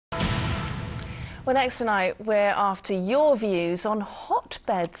Well, next tonight, we're after your views on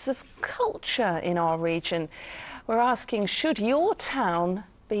hotbeds of culture in our region. We're asking, should your town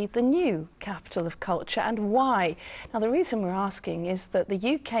be the new capital of culture, and why? Now, the reason we're asking is that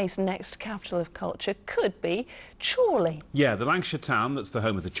the UK's next capital of culture could be Chorley. Yeah, the Lancashire town that's the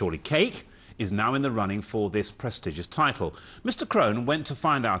home of the Chorley cake is now in the running for this prestigious title. Mr. Crone went to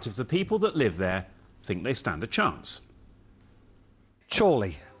find out if the people that live there think they stand a chance.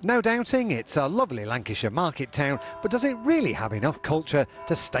 Chorley. No doubting it's a lovely Lancashire market town, but does it really have enough culture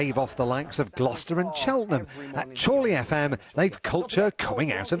to stave off the likes of Gloucester and Cheltenham? At Chorley FM, they've culture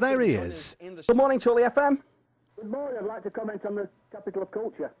coming out of their ears. Good morning, Chorley FM. Good morning. I'd like to comment on the capital of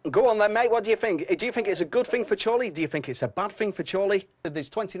culture. Go on then, mate. What do you think? Do you think it's a good thing for Chorley? Do you think it's a bad thing for Chorley? There's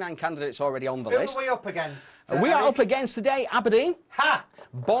 29 candidates already on the list. Who are we up against? We are up against today Aberdeen, Ha!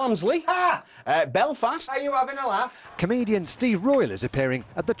 Barnsley, Ha! Belfast. Are you having a laugh? Comedian Steve Royal is appearing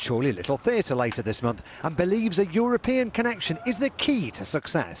at the Chorley Little Theatre later this month and believes a European connection is the key to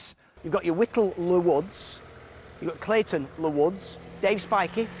success. You've got your Whittle LeWoods, you've got Clayton LeWoods, Dave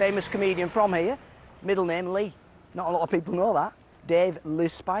Spikey, famous comedian from here, middle name Lee. Not a lot of people know that. Dave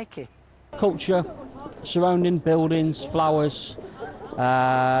Liz Spikey. Culture, surrounding buildings, flowers,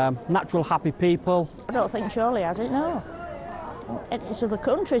 natural happy people. I don't think Chorley has it, no. It's other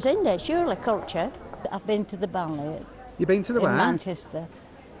countries, isn't it? Surely culture. I've been to the ballet. You've been to the in Manchester.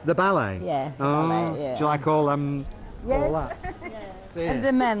 The ballet? Yeah, the ballet, yeah. Do you like all that? Yeah. And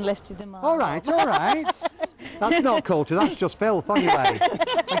the men lifted them up. All right, all right. That's not culture, that's just filth, anyway.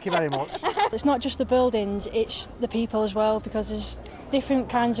 Thank you very much. It's not just the buildings, it's the people as well, because there's different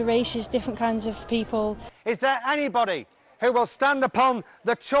kinds of races, different kinds of people. Is there anybody who will stand upon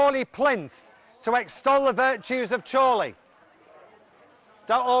the Chorley plinth to extol the virtues of Chorley?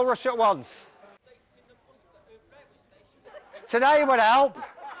 Don't all rush at once. Today would help,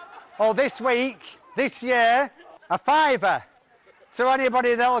 or this week, this year, a fiver to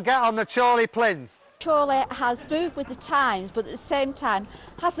anybody that'll get on the Chorley plinth. Chorley has moved with the times, but at the same time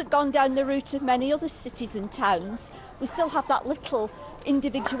hasn't gone down the route of many other cities and towns. We still have that little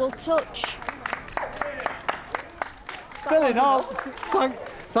individual touch. Still in all.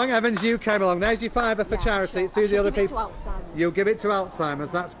 Thank heavens you came along. There's your fiver for charity. Sure. It's who the other people. You give it to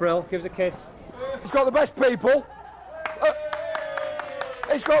Alzheimer's. That's brill. Give us a kiss. It's got the best people.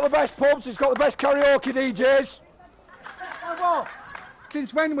 It's got the best pubs. It's got the best karaoke DJs. Oh, what?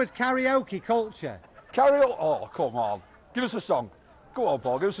 Since when was karaoke culture? Karaoke? Oh, come on. Give us a song. Go on,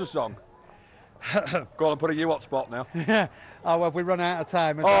 Paul. Give us a song. Go on, I'm putting you on spot now. Oh, well, we run out of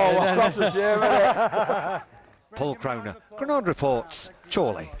time. Oh, well, that's a shame, isn't it? Paul Crone, Granada reports,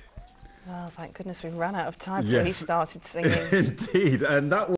 Chorley. Well, thank goodness we've run out of time before he started singing. Indeed, and that